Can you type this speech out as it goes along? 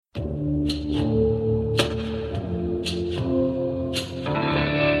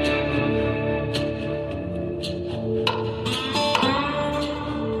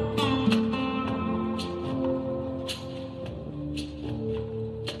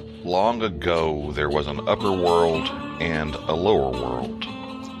Long ago, there was an upper world and a lower world.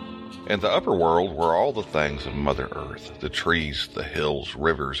 In the upper world were all the things of Mother Earth, the trees, the hills,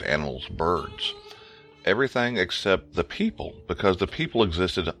 rivers, animals, birds. Everything except the people, because the people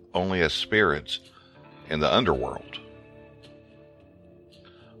existed only as spirits in the underworld.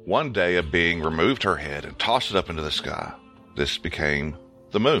 One day a being removed her head and tossed it up into the sky. This became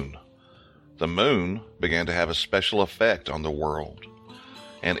the moon. The moon began to have a special effect on the world,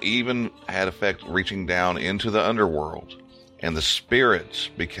 and even had effect reaching down into the underworld, and the spirits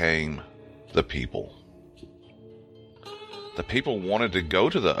became the people. The people wanted to go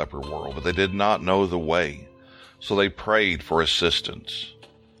to the upper world, but they did not know the way, so they prayed for assistance.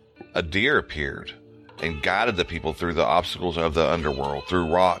 A deer appeared and guided the people through the obstacles of the underworld,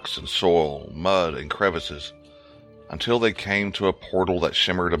 through rocks and soil, mud and crevices, until they came to a portal that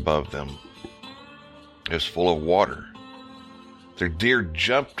shimmered above them. It was full of water. The deer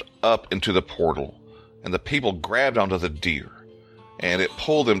jumped up into the portal, and the people grabbed onto the deer, and it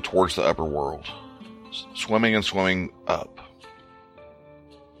pulled them towards the upper world, swimming and swimming up.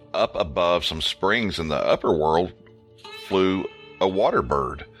 Up above some springs in the upper world flew a water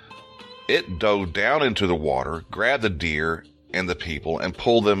bird. It dove down into the water, grabbed the deer and the people, and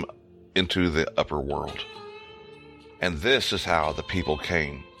pulled them into the upper world. And this is how the people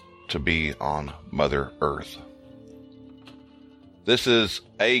came to be on Mother Earth. This is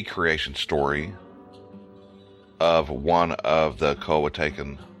a creation story of one of the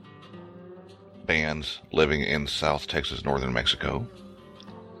Coahuiltecan bands living in South Texas, northern Mexico.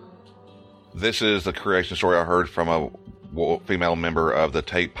 This is the creation story I heard from a female member of the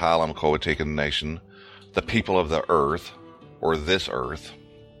Tate Pilam Coahuiltecan Nation, the people of the earth, or this earth.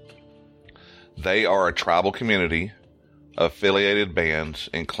 They are a tribal community of affiliated bands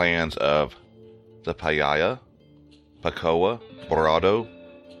and clans of the Payaya, Pacoa, Borado,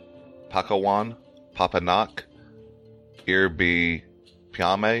 Pacawan, Papanak, Irbi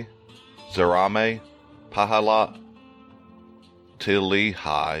Piame, Zarame, Pahala,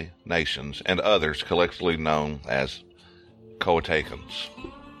 Tilihai nations, and others collectively known as Coahuiltecans.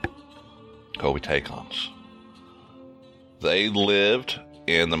 They lived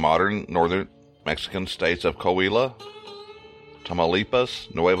in the modern northern Mexican states of Coahuila,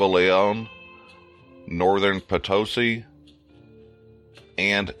 Tamaulipas, Nuevo Leon, northern Potosi,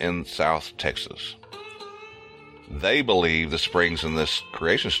 and in South Texas. They believe the springs in this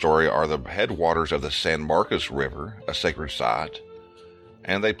creation story are the headwaters of the San Marcos River, a sacred site,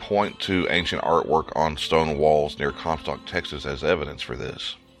 and they point to ancient artwork on stone walls near Comstock, Texas as evidence for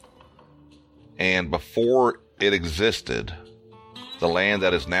this. And before it existed, the land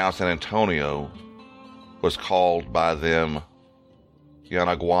that is now San Antonio was called by them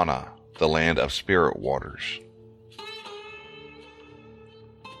Yanaguana, the land of spirit waters.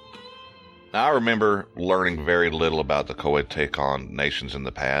 Now, I remember learning very little about the Coahuiltecan nations in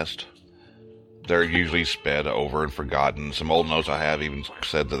the past. They're usually sped over and forgotten. Some old notes I have even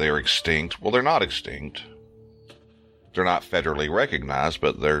said that they are extinct. Well, they're not extinct. They're not federally recognized,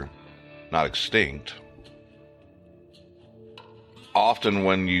 but they're not extinct. Often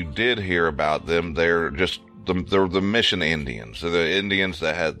when you did hear about them, they're the mission Indians. They're the Indians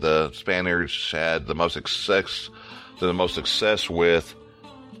that had the Spaniards had the most success with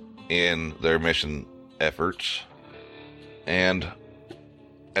in their mission efforts. And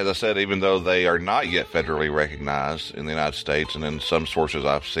as I said, even though they are not yet federally recognized in the United States, and in some sources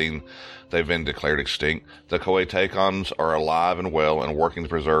I've seen they've been declared extinct, the Coahuiltecans are alive and well and working to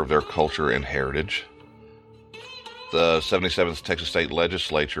preserve their culture and heritage. The 77th Texas State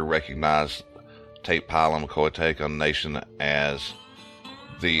Legislature recognized Tate Pilam Coahuiltecan Nation as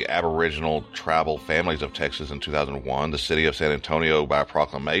the Aboriginal tribal families of Texas in 2001. The city of San Antonio, by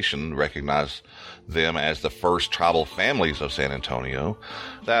proclamation, recognized them as the first tribal families of San Antonio.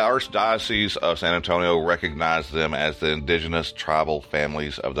 The Archdiocese of San Antonio recognized them as the indigenous tribal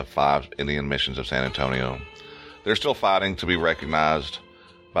families of the 5 Indian missions of San Antonio. They're still fighting to be recognized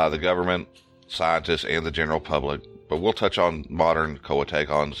by the government, scientists, and the general public, but we'll touch on modern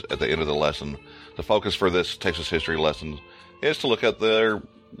Coahuiltecans at the end of the lesson. The focus for this Texas history lesson is to look at their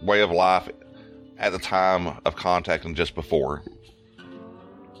way of life at the time of contact and just before.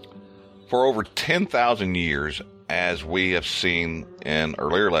 For over 10,000 years, as we have seen in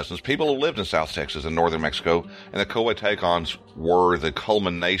earlier lessons, people have lived in South Texas and northern Mexico, and the Coahuiltecans were the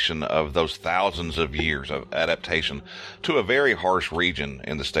culmination of those thousands of years of adaptation to a very harsh region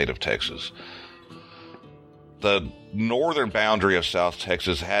in the state of Texas. The northern boundary of South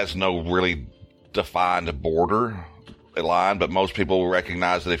Texas has no really defined border line, but most people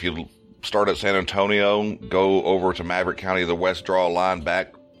recognize that if you start at San Antonio, go over to Maverick County to the west, draw a line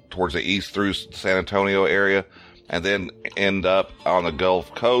back towards the east through San Antonio area, and then end up on the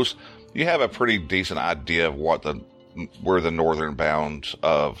Gulf Coast, you have a pretty decent idea of where the northern bounds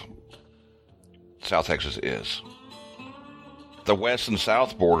of South Texas is. The west and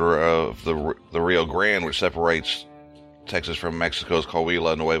south border of the Rio Grande, which separates Texas from Mexico's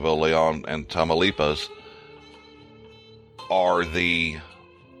Coahuila, Nuevo Leon, and Tamaulipas, are the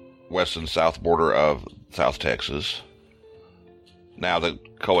west and south border of South Texas. Now, the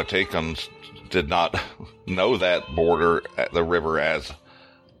Coatecans did not know that border, the river, as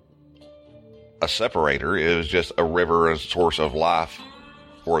a separator. It was just a river, a source of life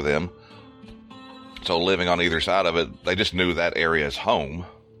for them. So living on either side of it, they just knew that area as home.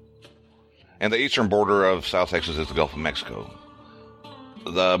 And the eastern border of South Texas is the Gulf of Mexico.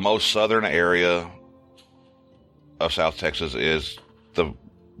 The most southern area of South Texas is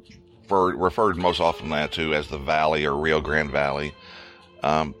referred most often to as the Valley or Rio Grande Valley.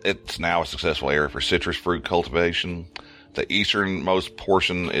 It's now a successful area for citrus fruit cultivation. The easternmost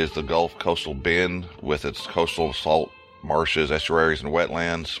portion is the Gulf Coastal Bend with its coastal salt marshes, estuaries, and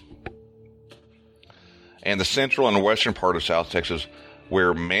wetlands. And the central and western part of South Texas,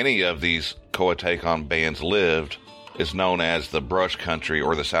 where many of these Coatecan bands lived, is known as the brush country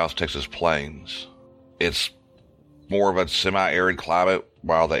or the South Texas Plains. It's more of a semi-arid climate,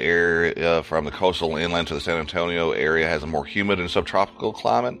 while the area from the coastal inland to the San Antonio area has a more humid and subtropical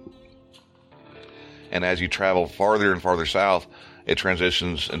climate. And as you travel farther and farther south, it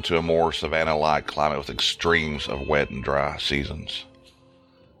transitions into a more savanna-like climate with extremes of wet and dry seasons.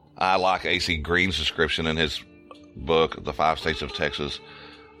 I like A.C. Green's description in his book, The 5 States of Texas.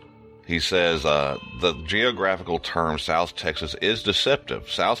 He says, the geographical term South Texas is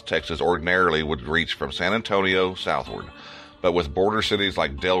deceptive. South Texas ordinarily would reach from San Antonio southward, but with border cities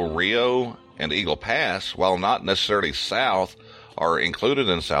like Del Rio and Eagle Pass, while not necessarily south, are included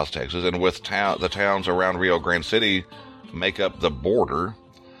in South Texas, and with the towns around Rio Grande City make up the border.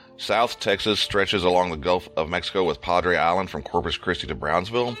 South Texas stretches along the Gulf of Mexico with Padre Island from Corpus Christi to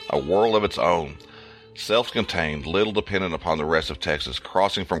Brownsville, a world of its own. Self-contained, little dependent upon the rest of Texas.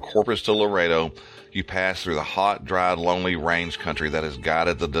 Crossing from Corpus to Laredo, you pass through the hot, dry, lonely range country that has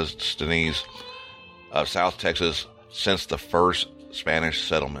guided the destinies of South Texas since the first Spanish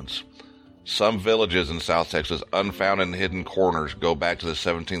settlements. Some villages in South Texas, unfound and hidden corners, go back to the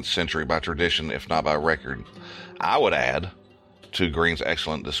 17th century by tradition, if not by record. I would add to Green's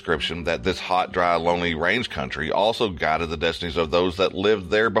excellent description that this hot, dry, lonely range country also guided the destinies of those that lived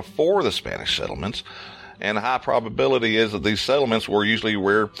there before the Spanish settlements, and high probability is that these settlements were usually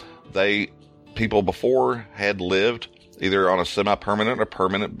where people before had lived, either on a semi-permanent or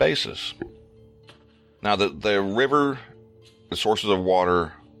permanent basis. Now, the river, the sources of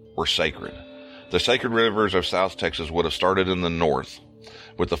water were sacred. The sacred rivers of South Texas would have started in the north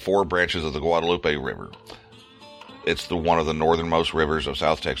with the 4 branches of the Guadalupe River. It's one of the northernmost rivers of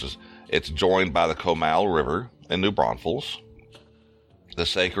South Texas. It's joined by the Comal River in New Braunfels, the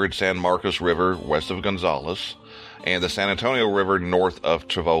sacred San Marcos River west of Gonzales, and the San Antonio River north of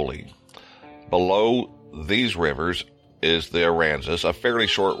Tivoli. Below these rivers is the Aransas, a fairly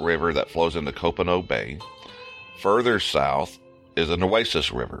short river that flows into Copano Bay. Further south is the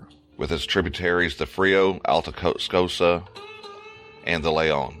Nueces River, with its tributaries the Frio, Altascosa, and the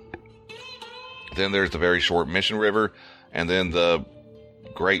Leon. Then there's the very short Mission River, and then the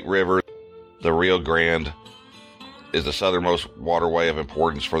Great River, the Rio Grande, is the southernmost waterway of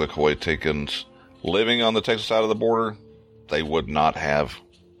importance for the Coatecans. Living on the Texas side of the border, they would not have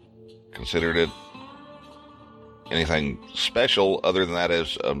considered it anything special other than that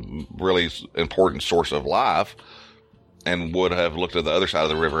as a really important source of life, and would have looked at the other side of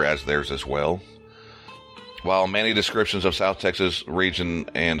the river as theirs as well. While many descriptions of South Texas region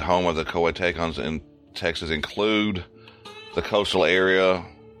and home of the Coatecans in Texas include the coastal area,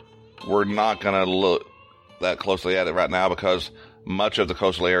 we're not going to look that closely at it right now because much of the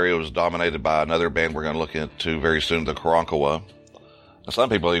coastal area was dominated by another band we're going to look into very soon, the Karankawa.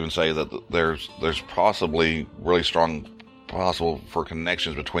 Some people even say that there's possibly really strong possible for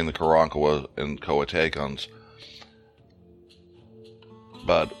connections between the Karankawa and Coatecans,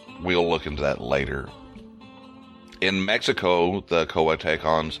 but we'll look into that later. In Mexico, the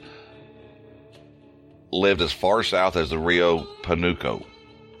Coatecans lived as far south as the Rio Panuco,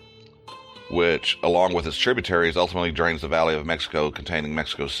 which, along with its tributaries, ultimately drains the Valley of Mexico, containing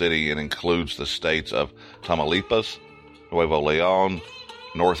Mexico City, and includes the states of Tamaulipas, Nuevo Leon,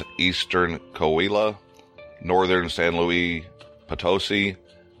 northeastern Coahuila, northern San Luis Potosi,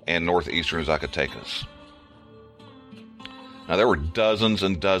 and northeastern Zacatecas. Now, there were dozens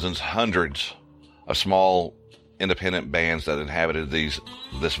and dozens, hundreds of small independent bands that inhabited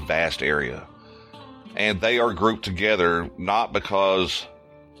this vast area. And they are grouped together not because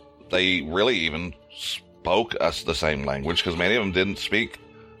they really even spoke us the same language, because many of them didn't speak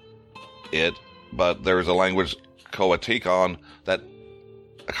it, but there's a language, Coaticon, that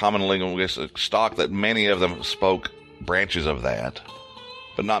a common linguistic stock that many of them spoke branches of that,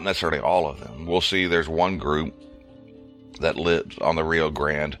 but not necessarily all of them. We'll see there's one group that lived on the Rio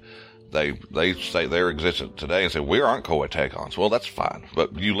Grande. They say they're existent today and say, we aren't Coatecons. Well, that's fine.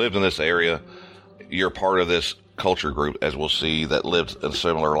 But you lived in this area. You're part of this culture group, as we'll see, that lived a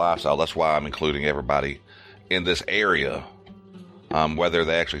similar lifestyle. That's why I'm including everybody in this area, whether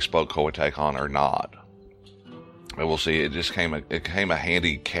they actually spoke Coatecon or not. But we'll see. It became a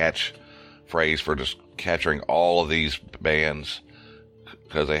handy catch phrase for just capturing all of these bands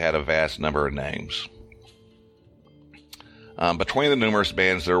because they had a vast number of names. Between the numerous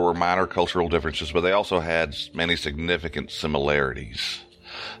bands, there were minor cultural differences, but they also had many significant similarities.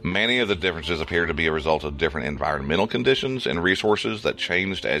 Many of the differences appear to be a result of different environmental conditions and resources that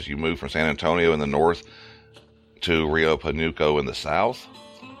changed as you moved from San Antonio in the north to Rio Panuco in the south.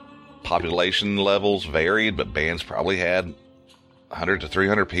 Population levels varied, but bands probably had 100 to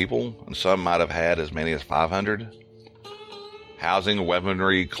 300 people, and some might have had as many as 500. Housing,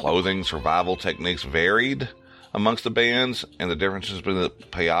 weaponry, clothing, survival techniques varied amongst the bands, and the differences between the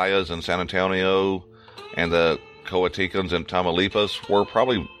Payayas in San Antonio and the Coaticans in Tamaulipas were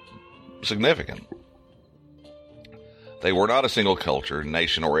probably significant. They were not a single culture,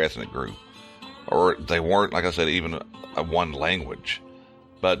 nation, or ethnic group, or they weren't, like I said, even one language.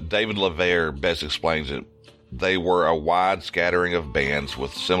 But David LaVere best explains it. They were a wide scattering of bands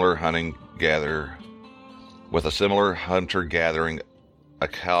with a similar hunter-gathering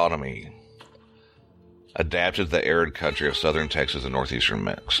economy, adapted to the arid country of southern Texas and northeastern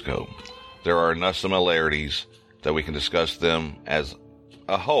Mexico. There are enough similarities that we can discuss them as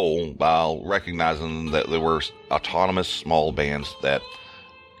a whole while recognizing that there were autonomous small bands that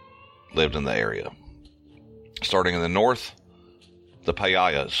lived in the area. Starting in the north, the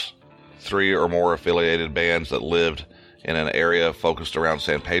Payayas, 3 or more affiliated bands that lived in an area focused around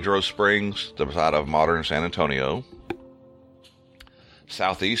San Pedro Springs, the site of modern San Antonio.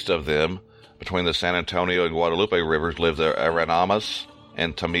 Southeast of them, between the San Antonio and Guadalupe rivers, lived the Aranamas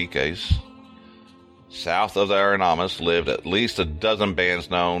and Tamiques. South of the Aranamas lived at least a dozen bands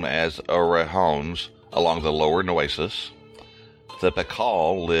known as Orejones along the lower Nueces. The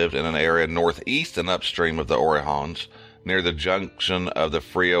Pacal lived in an area northeast and upstream of the Orejones, near the junction of the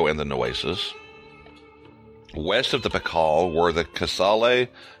Frio and the Nueces. West of the Pacal were the Casale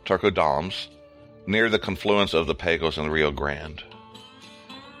Tarcodoms, near the confluence of the Pecos and the Rio Grande.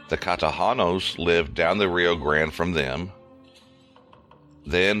 The Catajanos lived down the Rio Grande from them.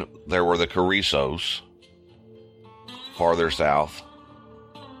 Then there were the Carrizos, farther south.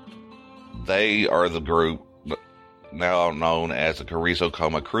 They are the group now known as the Carrizo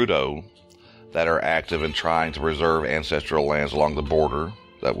Comecrudo that are active in trying to preserve ancestral lands along the border.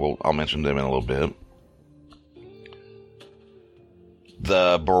 I'll mention them in a little bit.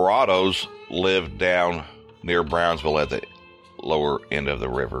 The Barados lived down near Brownsville at the lower end of the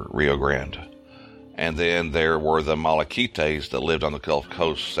river, Rio Grande. And then there were the Malaquites that lived on the Gulf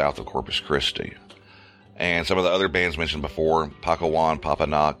Coast south of Corpus Christi. And some of the other bands mentioned before, Pacawan,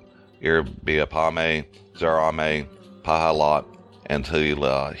 Papanac, Irabiapame, Zarame, Pahalot, and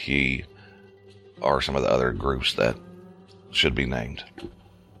Tilahi are some of the other groups that should be named.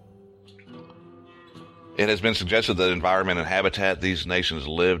 It has been suggested that the environment and habitat these nations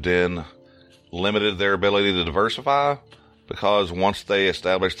lived in limited their ability to diversify, because once they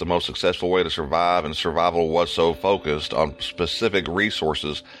established the most successful way to survive, and survival was so focused on specific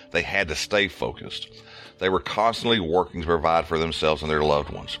resources, they had to stay focused. They were constantly working to provide for themselves and their loved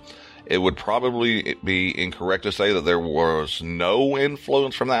ones. It would probably be incorrect to say that there was no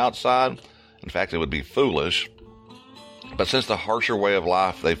influence from the outside. In fact, it would be foolish. But since the harsher way of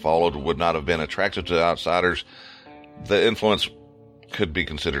life they followed would not have been attractive to outsiders, the influence could be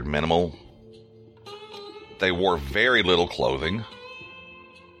considered minimal. They wore very little clothing.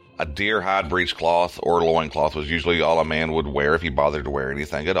 A deer hide breechcloth or loincloth was usually all a man would wear if he bothered to wear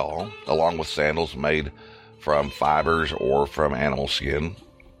anything at all, along with sandals made from fibers or from animal skin.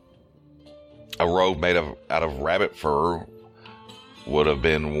 A robe made out of rabbit fur would have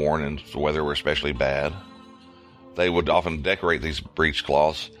been worn in weather were especially bad. They would often decorate these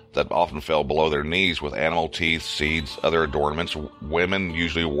breechcloths that often fell below their knees with animal teeth, seeds, other adornments. Women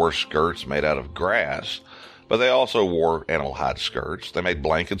usually wore skirts made out of grass, but they also wore animal hide skirts. They made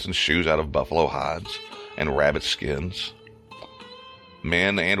blankets and shoes out of buffalo hides and rabbit skins.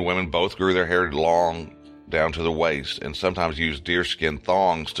 Men and women both grew their hair long, down to the waist, and sometimes used deerskin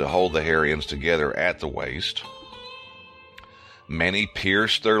thongs to hold the hairy ends together at the waist. Many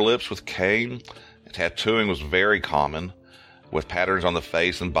pierced their lips with cane. Tattooing was very common, with patterns on the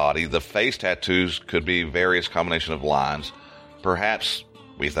face and body. The face tattoos could be various combination of lines, perhaps,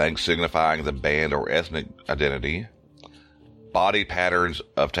 we think, signifying the band or ethnic identity. Body patterns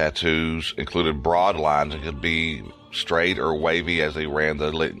of tattoos included broad lines and could be straight or wavy as they ran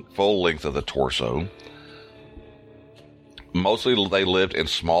the full length of the torso. Mostly they lived in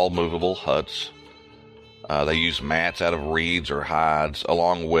small movable huts. They used mats out of reeds or hides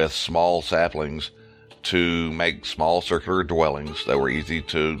along with small saplings to make small circular dwellings that were easy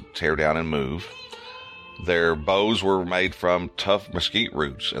to tear down and move. Their bows were made from tough mesquite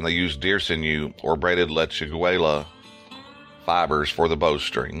roots, and they used deer sinew or braided lechuguela fibers for the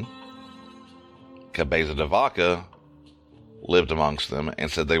bowstring. Cabeza de Vaca lived amongst them and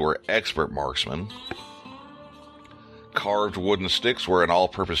said they were expert marksmen. Carved wooden sticks were an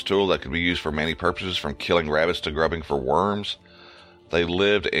all-purpose tool that could be used for many purposes, from killing rabbits to grubbing for worms. They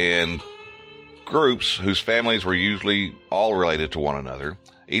lived in groups whose families were usually all related to one another.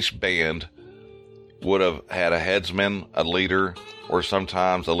 Each band would have had a headsman, a leader, or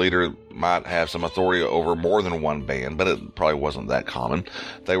sometimes a leader might have some authority over more than one band, but it probably wasn't that common.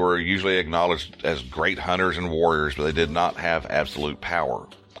 They were usually acknowledged as great hunters and warriors, but they did not have absolute power.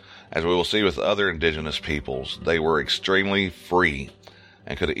 As we will see with other indigenous peoples, they were extremely free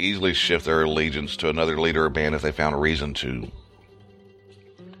and could easily shift their allegiance to another leader or band if they found a reason to.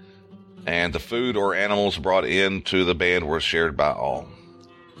 And the food or animals brought into the band were shared by all.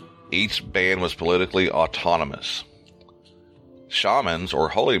 Each band was politically autonomous. Shamans or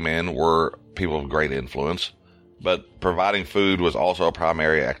holy men were people of great influence, but providing food was also a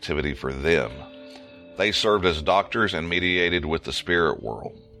primary activity for them. They served as doctors and mediated with the spirit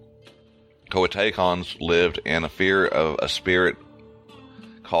world. Coatecans lived in a fear of a spirit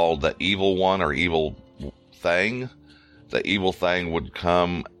called the Evil One or Evil Thing. The Evil Thing would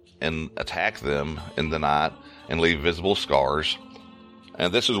come and attack them in the night and leave visible scars.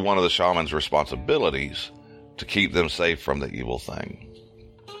 And this is one of the shaman's responsibilities, to keep them safe from the Evil Thing.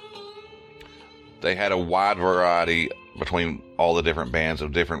 They had a wide variety between all the different bands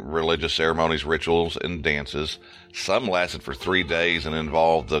of different religious ceremonies, rituals, and dances. Some lasted for 3 days and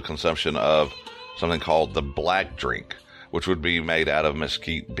involved the consumption of something called the black drink, which would be made out of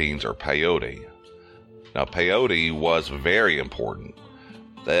mesquite beans or peyote. Now, peyote was very important.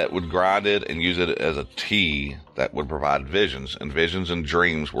 That would grind it and use it as a tea that would provide visions, and visions and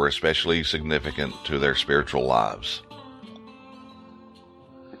dreams were especially significant to their spiritual lives.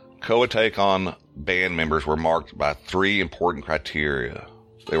 Coatecan band members were marked by 3 important criteria.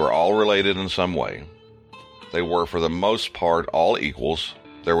 They were all related in some way. They were, for the most part, all equals.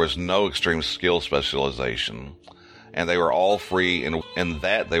 There was no extreme skill specialization. And they were all free in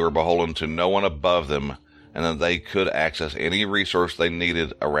that they were beholden to no one above them, and that they could access any resource they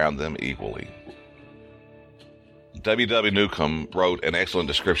needed around them equally. W. W. Newcomb wrote an excellent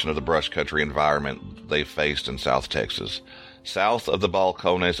description of the brush country environment they faced in South Texas. South of the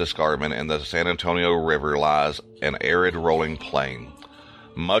Balcones Escarpment and the San Antonio River lies an arid rolling plain.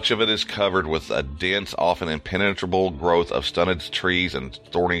 Much of it is covered with a dense, often impenetrable growth of stunted trees and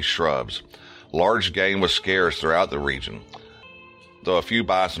thorny shrubs. Large game was scarce throughout the region. Though a few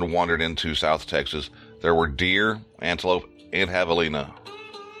bison wandered into South Texas, there were deer, antelope, and javelina.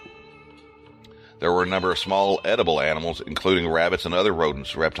 There were a number of small edible animals, including rabbits and other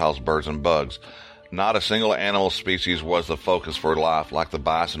rodents, reptiles, birds, and bugs. Not a single animal species was the focus for life like the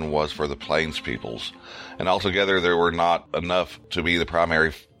bison was for the plains peoples, and altogether there were not enough to be the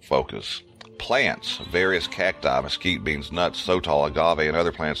primary focus. Plants, various cacti, mesquite beans, nuts, sotol, agave, and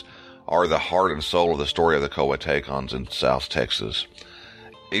other plants are the heart and soul of the story of the Coatecans in South Texas.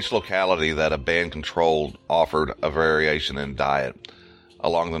 Each locality that a band controlled offered a variation in diet.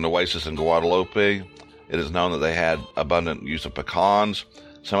 Along the Nueces and Guadalupe, it is known that they had abundant use of pecans.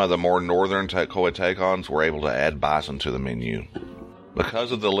 Some of the more northern Coatecans were able to add bison to the menu.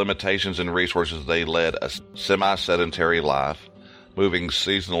 Because of the limitations in resources, they led a semi-sedentary life, moving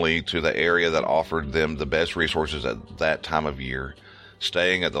seasonally to the area that offered them the best resources at that time of year,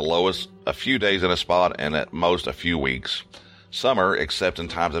 staying at the lowest a few days in a spot and at most a few weeks. Summer, except in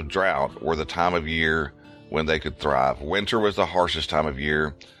times of drought, were the time of year when they could thrive. Winter was the harshest time of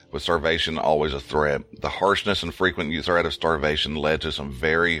year, with starvation always a threat. The harshness and frequent threat of starvation led to some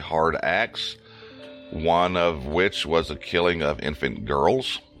very hard acts, one of which was the killing of infant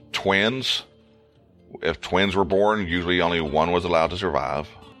girls. Twins. If twins were born, usually only one was allowed to survive.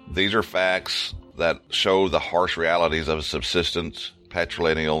 These are facts that show the harsh realities of a subsistence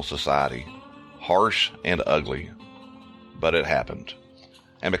patrilineal society. harsh and ugly, but it happened.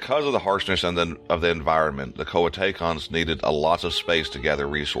 And because of the harshness of the environment, the Coatecans needed a lot of space to gather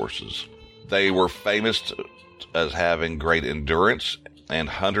resources. They were famous as having great endurance, and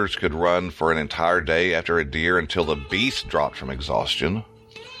hunters could run for an entire day after a deer until the beast dropped from exhaustion.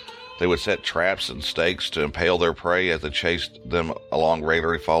 They would set traps and stakes to impale their prey as they chased them along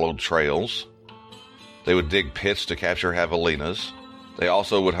regularly followed trails. They would dig pits to capture javelinas. They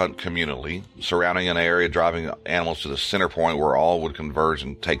also would hunt communally, surrounding an area, driving animals to the center point where all would converge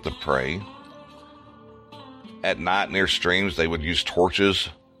and take the prey. At night near streams, they would use torches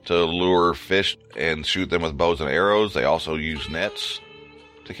to lure fish and shoot them with bows and arrows. They also used nets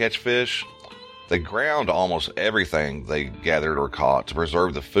to catch fish. They ground almost everything they gathered or caught to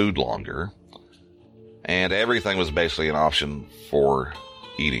preserve the food longer. And everything was basically an option for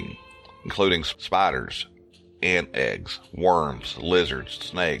eating, including spiders, ant eggs, worms, lizards,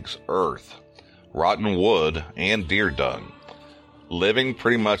 snakes, earth, rotten wood, and deer dung, living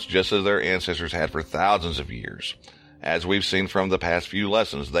pretty much just as their ancestors had for thousands of years. As we've seen from the past few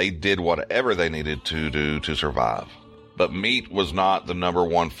lessons, they did whatever they needed to do to survive. But meat was not the number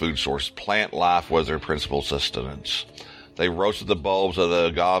one food source. Plant life was their principal sustenance. They roasted the bulbs of the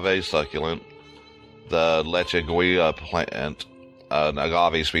agave succulent, the lechuguilla plant, an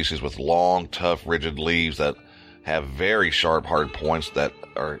agave species with long, tough, rigid leaves that have very sharp, hard points that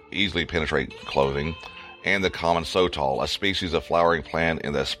are easily penetrate clothing, and the common sotol, a species of flowering plant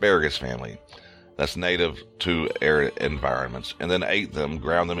in the asparagus family that's native to arid environments, and then ate them,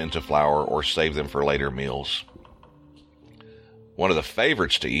 ground them into flour, or saved them for later meals. One of the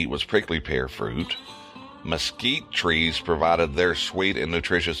favorites to eat was prickly pear fruit. Mesquite trees provided their sweet and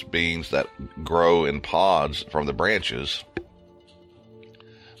nutritious beans that grow in pods from the branches.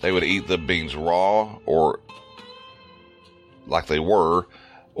 They would eat the beans raw or like they were,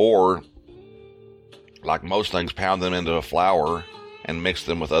 or like most things, pound them into a flour and mix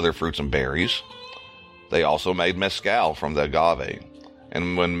them with other fruits and berries. They also made mezcal from the agave,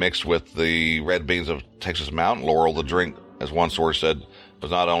 and when mixed with the red beans of Texas mountain laurel, the drink, as one source said,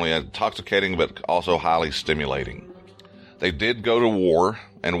 was not only intoxicating but also highly stimulating. They did go to war,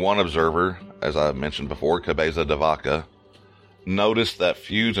 and one observer, as I mentioned before, Cabeza de Vaca, noticed that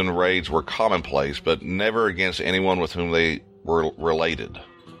feuds and raids were commonplace, but never against anyone with whom they were related.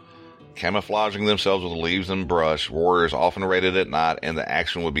 Camouflaging themselves with leaves and brush, warriors often raided at night, and the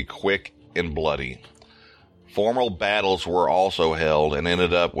action would be quick and bloody. Formal battles were also held and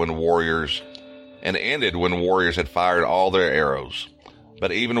ended when warriors had fired all their arrows.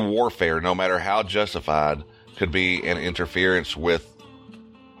 But even warfare, no matter how justified, could be an interference with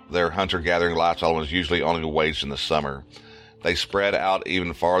their hunter-gathering lifestyle and was usually only waged in the summer. They spread out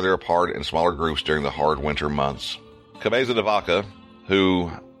even farther apart in smaller groups during the hard winter months. Cabeza de Vaca,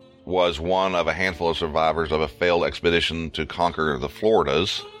 who was one of a handful of survivors of a failed expedition to conquer the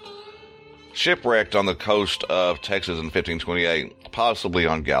Floridas, shipwrecked on the coast of Texas in 1528, possibly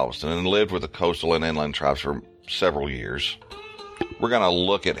on Galveston, and lived with the coastal and inland tribes for several years. We're going to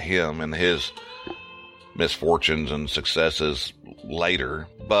look at him and his misfortunes and successes later,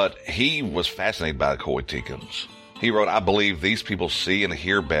 but he was fascinated by the Coatecans. He wrote, "I believe these people see and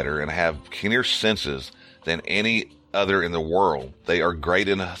hear better and have keener senses than any other in the world. They are great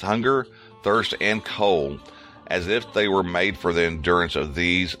in hunger, thirst, and cold, as if they were made for the endurance of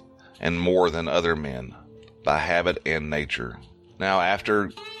these and more than other men, by habit and nature." Now,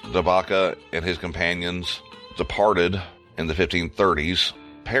 after de Vaca and his companions departed in the 1530s,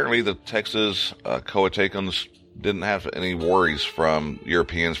 apparently the Texas Coatecans didn't have any worries from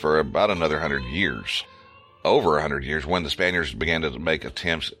Europeans for about another 100 years. Over 100 years, when the Spaniards began to make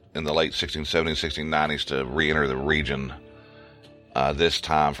attempts in the late 1670s, 1690s to re-enter the region, this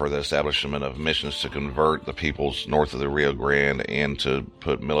time for the establishment of missions to convert the peoples north of the Rio Grande and to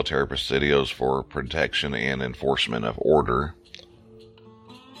put military presidios for protection and enforcement of order.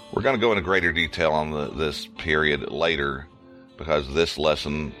 We're going to go into greater detail on this period later, because this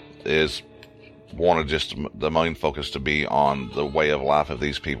lesson wanted just the main focus to be on the way of life of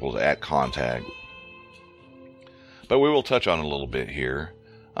these peoples at contact. But we will touch on it a little bit here.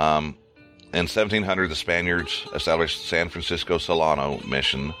 In 1700, the Spaniards established San Francisco Solano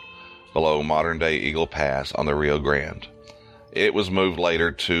Mission below modern-day Eagle Pass on the Rio Grande. It was moved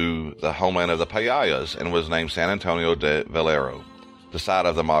later to the homeland of the Payayas and was named San Antonio de Valero, the site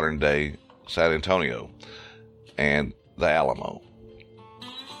of the modern-day San Antonio and the Alamo.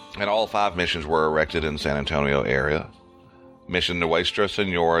 And all 5 missions were erected in San Antonio area. Mission Nuestra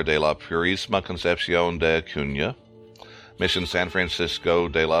Senora de la Purísima Concepción de Acuña, Mission San Francisco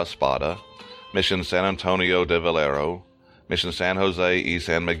de la Espada, Mission San Antonio de Valero, Mission San Jose y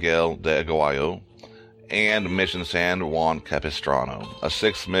San Miguel de Aguayo, and Mission San Juan Capistrano. A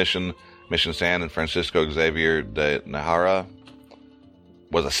sixth mission, Mission San Francisco Xavier de Najera,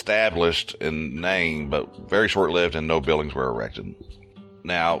 was established in name, but very short-lived, and no buildings were erected.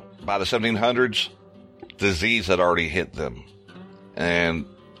 Now, by the 1700s, disease had already hit them and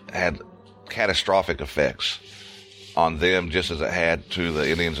had catastrophic effects on them, just as it had to the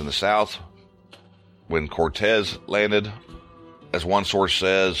Indians in the South when Cortez landed. As one source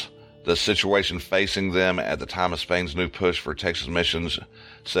says, the situation facing them at the time of Spain's new push for Texas missions,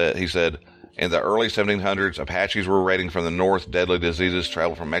 he said, in the early 1700s, Apaches were raiding from the north, deadly diseases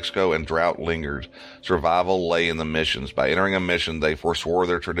traveled from Mexico, and drought lingered. Survival lay in the missions. By entering a mission, they forswore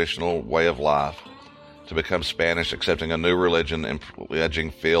their traditional way of life to become Spanish, accepting a new religion and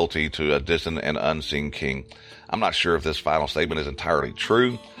pledging fealty to a distant and unseen king. I'm not sure if this final statement is entirely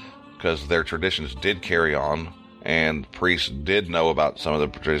true, because their traditions did carry on, and priests did know about some of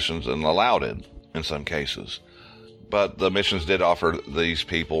the traditions and allowed it in some cases. But the missions did offer these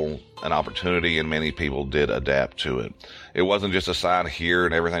people an opportunity, and many people did adapt to it. It wasn't just a sign here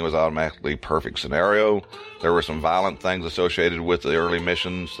and everything was automatically perfect scenario. There were some violent things associated with the early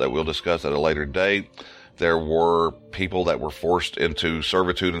missions that we'll discuss at a later date. There were people that were forced into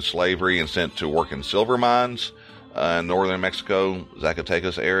servitude and slavery and sent to work in silver mines in northern Mexico,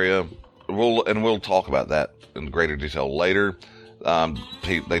 Zacatecas area. We'll talk about that in greater detail later.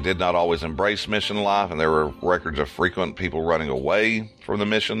 They did not always embrace mission life, and there were records of frequent people running away from the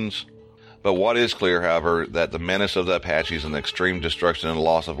missions. But what is clear, however, that the menace of the Apaches and the extreme destruction and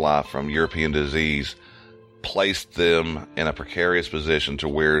loss of life from European disease placed them in a precarious position to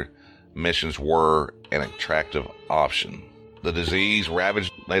where missions were an attractive option. The disease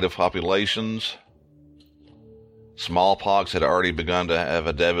ravaged native populations. Smallpox had already begun to have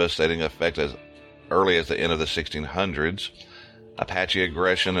a devastating effect as early as the end of the 1600s. Apache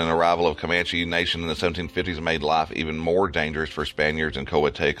aggression and arrival of Comanche Nation in the 1750s made life even more dangerous for Spaniards and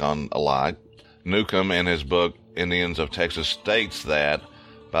Coatecon alike. Newcomb, in his book Indians of Texas, states that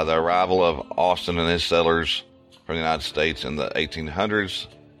by the arrival of Austin and his settlers from the United States in the 1800s,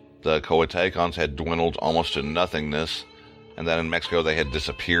 the Coatecons had dwindled almost to nothingness, and that in Mexico they had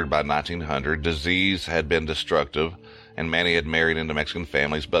disappeared by 1900. Disease had been destructive, and many had married into Mexican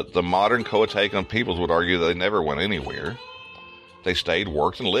families, but the modern Coatecon peoples would argue that they never went anywhere. They stayed,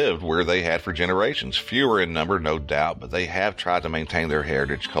 worked, and lived where they had for generations. Fewer in number, no doubt, but they have tried to maintain their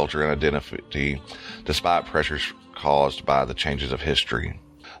heritage, culture, and identity despite pressures caused by the changes of history.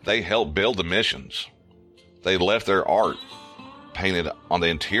 They helped build the missions. They left their art painted on the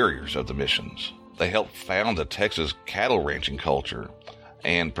interiors of the missions. They helped found the Texas cattle ranching culture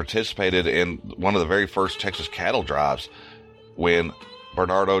and participated in one of the very first Texas cattle drives when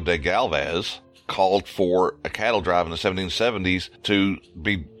Bernardo de Galvez called for a cattle drive in the 1770s to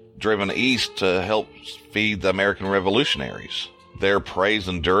be driven east to help feed the American revolutionaries. Their praise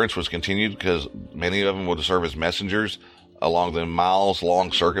and endurance was continued because many of them would serve as messengers along the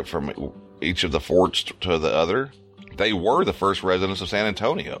miles-long circuit from each of the forts to the other. They were the first residents of San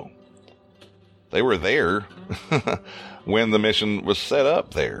Antonio. They were there when the mission was set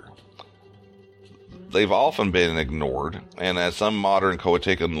up there. They've often been ignored, and as some modern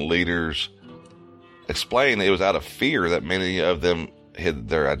Coatecon leaders explain, it was out of fear that many of them hid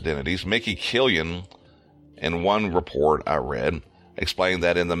their identities. Mickey Killian, in one report I read, explained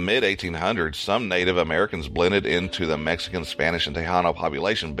that in the mid-1800s, some Native Americans blended into the Mexican, Spanish, and Tejano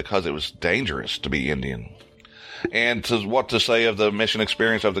population because it was dangerous to be Indian. And what to say of the mission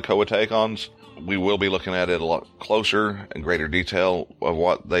experience of the Coatecons? We will be looking at it a lot closer in greater detail of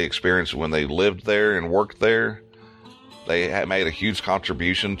what they experienced when they lived there and worked there. They had made a huge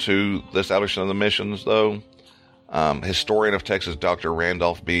contribution to the establishment of the missions, though. Historian of Texas, Dr.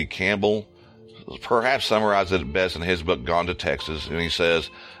 Randolph B. Campbell, perhaps summarized it best in his book, Gone to Texas, and he says,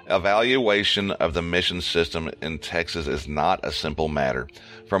 evaluation of the mission system in Texas is not a simple matter.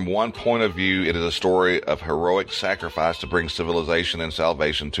 From one point of view, it is a story of heroic sacrifice to bring civilization and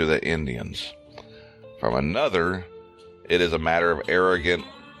salvation to the Indians. From another, it is a matter of arrogant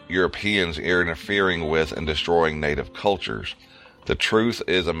Europeans interfering with and destroying native cultures. The truth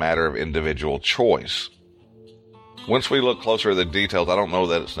is a matter of individual choice. Once we look closer at the details, I don't know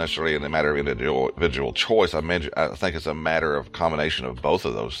that it's necessarily a matter of individual choice. I think it's a matter of combination of both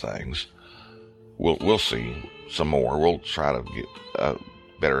of those things. We'll see some more. We'll try to get a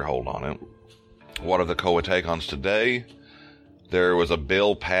better hold on it. What are the Coatecons today? There was a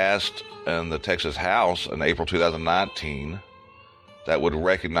bill passed in the Texas House in April 2019 that would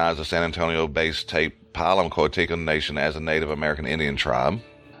recognize the San Antonio-based Tapalum Coatecon Nation as a Native American Indian tribe.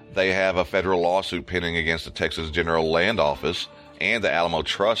 They have a federal lawsuit pending against the Texas General Land Office and the Alamo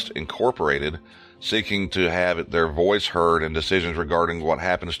Trust Incorporated, seeking to have their voice heard in decisions regarding what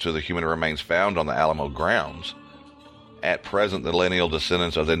happens to the human remains found on the Alamo grounds. At present, the lineal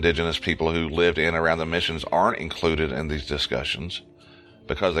descendants of the indigenous people who lived in and around the missions aren't included in these discussions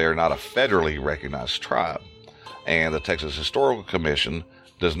because they are not a federally recognized tribe. And the Texas Historical Commission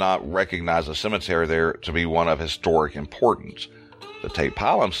does not recognize the cemetery there to be one of historic importance. The Tate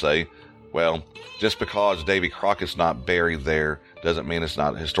Pilems say, well, just because Davy Crockett's not buried there doesn't mean it's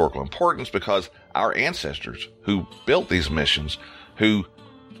not historical importance, because our ancestors who built these missions, who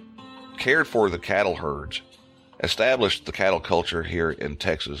cared for the cattle herds, established the cattle culture here in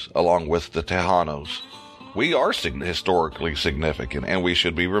Texas along with the Tejanos. We are historically significant, and we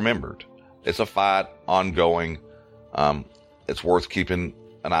should be remembered. It's a fight ongoing. It's worth keeping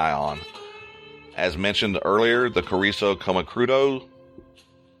an eye on. As mentioned earlier, the Carrizo Comecrudo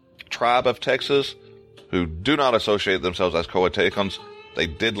tribe of Texas, who do not associate themselves as Coatecans, they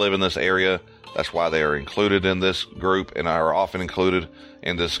did live in this area. That's why they are included in this group and are often included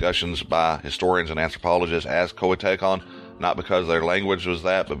in discussions by historians and anthropologists as Coatecon, not because their language was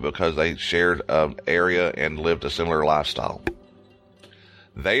that, but because they shared an area and lived a similar lifestyle.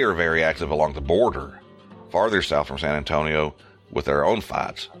 They are very active along the border, farther south from San Antonio, with their own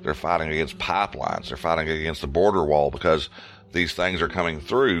fights. They're fighting against pipelines. They're fighting against the border wall because these things are coming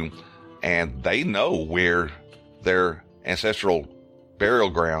through, and they know where their ancestral burial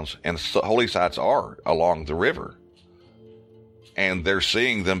grounds and holy sites are along the river. And they're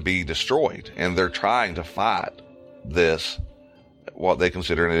seeing them be destroyed, and they're trying to fight this, what they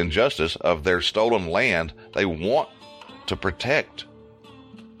consider an injustice of their stolen land. They want to protect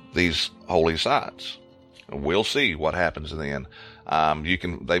these holy sites. We'll see what happens in the end.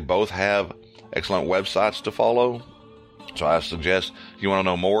 They both have excellent websites to follow. So I suggest if you want to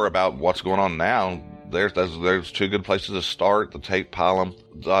know more about what's going on now, there's two good places to start: the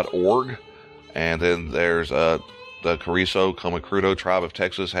TatePilem.org, and then there's the Carrizo Comecrudo Tribe of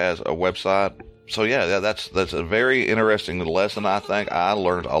Texas has a website. So yeah, that's a very interesting lesson. I think I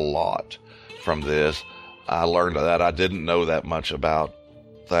learned a lot from this. I learned that I didn't know that much about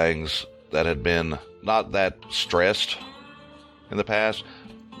things that had been not that stressed in the past.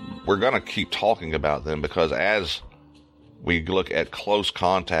 We're going to keep talking about them because as we look at close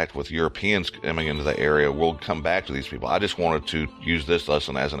contact with Europeans coming into the area, we'll come back to these people. I just wanted to use this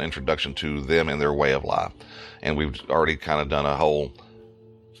lesson as an introduction to them and their way of life. And we've already kind of done a whole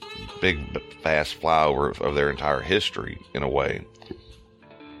big, fast flyover of their entire history in a way.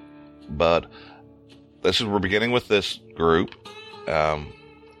 But we're beginning with this group.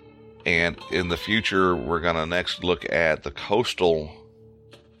 And in the future, we're going to next look at the coastal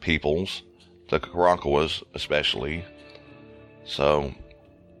peoples, the Karankawas especially. So,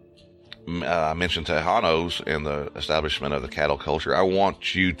 I mentioned Tejanos and the establishment of the cattle culture. I want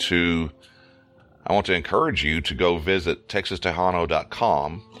to encourage you to go visit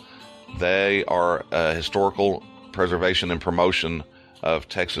TexasTejano.com. They are a historical preservation and promotion of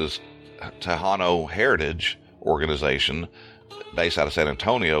Texas Tejano heritage organization based out of San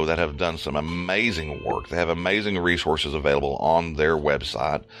Antonio that have done some amazing work. They have amazing resources available on their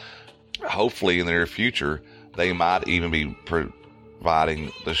website. Hopefully in the near future, they might even be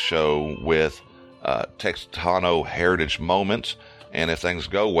providing the show with Tejano heritage moments. And if things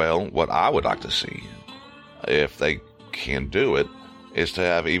go well, what I would like to see, if they can do it, is to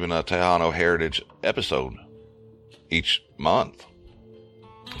have even a Tejano heritage episode each month.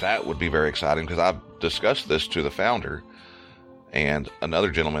 That would be very exciting because I've discussed this to the founder and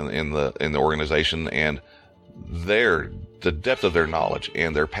another gentleman in the organization, and the depth of their knowledge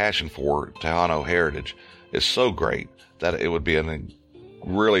and their passion for Tejano heritage is so great that it would be a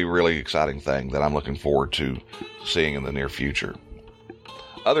really, really exciting thing that I'm looking forward to seeing in the near future.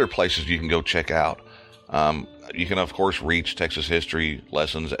 Other places you can go check out. You can, of course, reach Texas History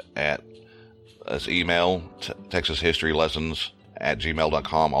Lessons at us email,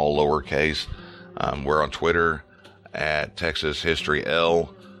 texashistorylessons@gmail.com, all lowercase. We're on Twitter at Texas History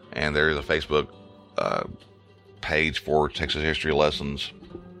L, and there's a Facebook page for Texas History Lessons.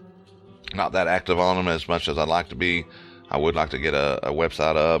 Not that active on them as much as I'd like to be. I would like to get a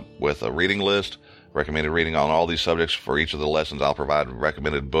website up with a reading list, recommended reading on all these subjects. For each of the lessons, I'll provide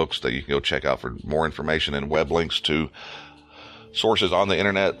recommended books that you can go check out for more information and web links to sources on the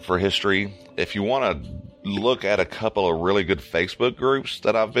internet for history. If you want to look at a couple of really good Facebook groups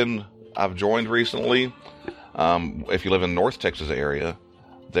that I've joined recently, if you live in North Texas area,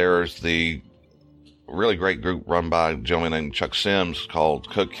 there's the really great group run by a gentleman named Chuck Sims called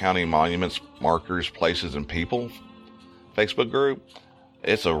Cook County Monuments, Markers, Places, and People Facebook group.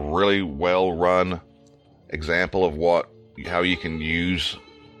 It's a really well-run example of how you can use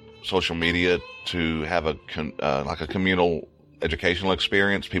social media to have like a communal educational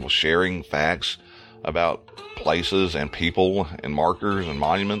experience. People sharing facts about places and people and markers and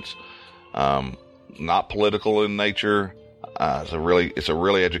monuments. Not political in nature. It's a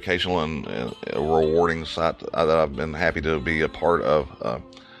really educational and rewarding site that I've been happy to be a part of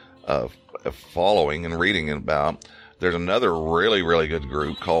following and reading about. There's another really, really good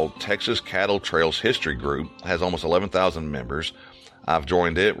group called Texas Cattle Trails History Group. It has almost 11,000 members. I've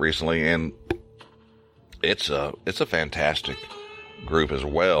joined it recently, and it's a fantastic group as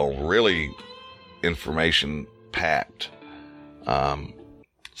well. Really information packed.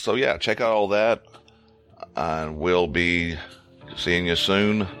 So yeah, check out all that. We'll be seeing you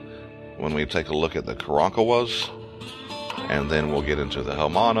soon when we take a look at the Karankawas, and then we'll get into the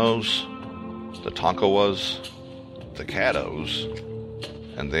Helmanos, the Tonkawas, the Caddos,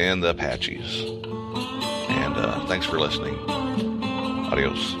 and then the Apaches. And thanks for listening.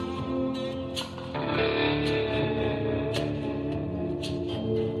 Adios.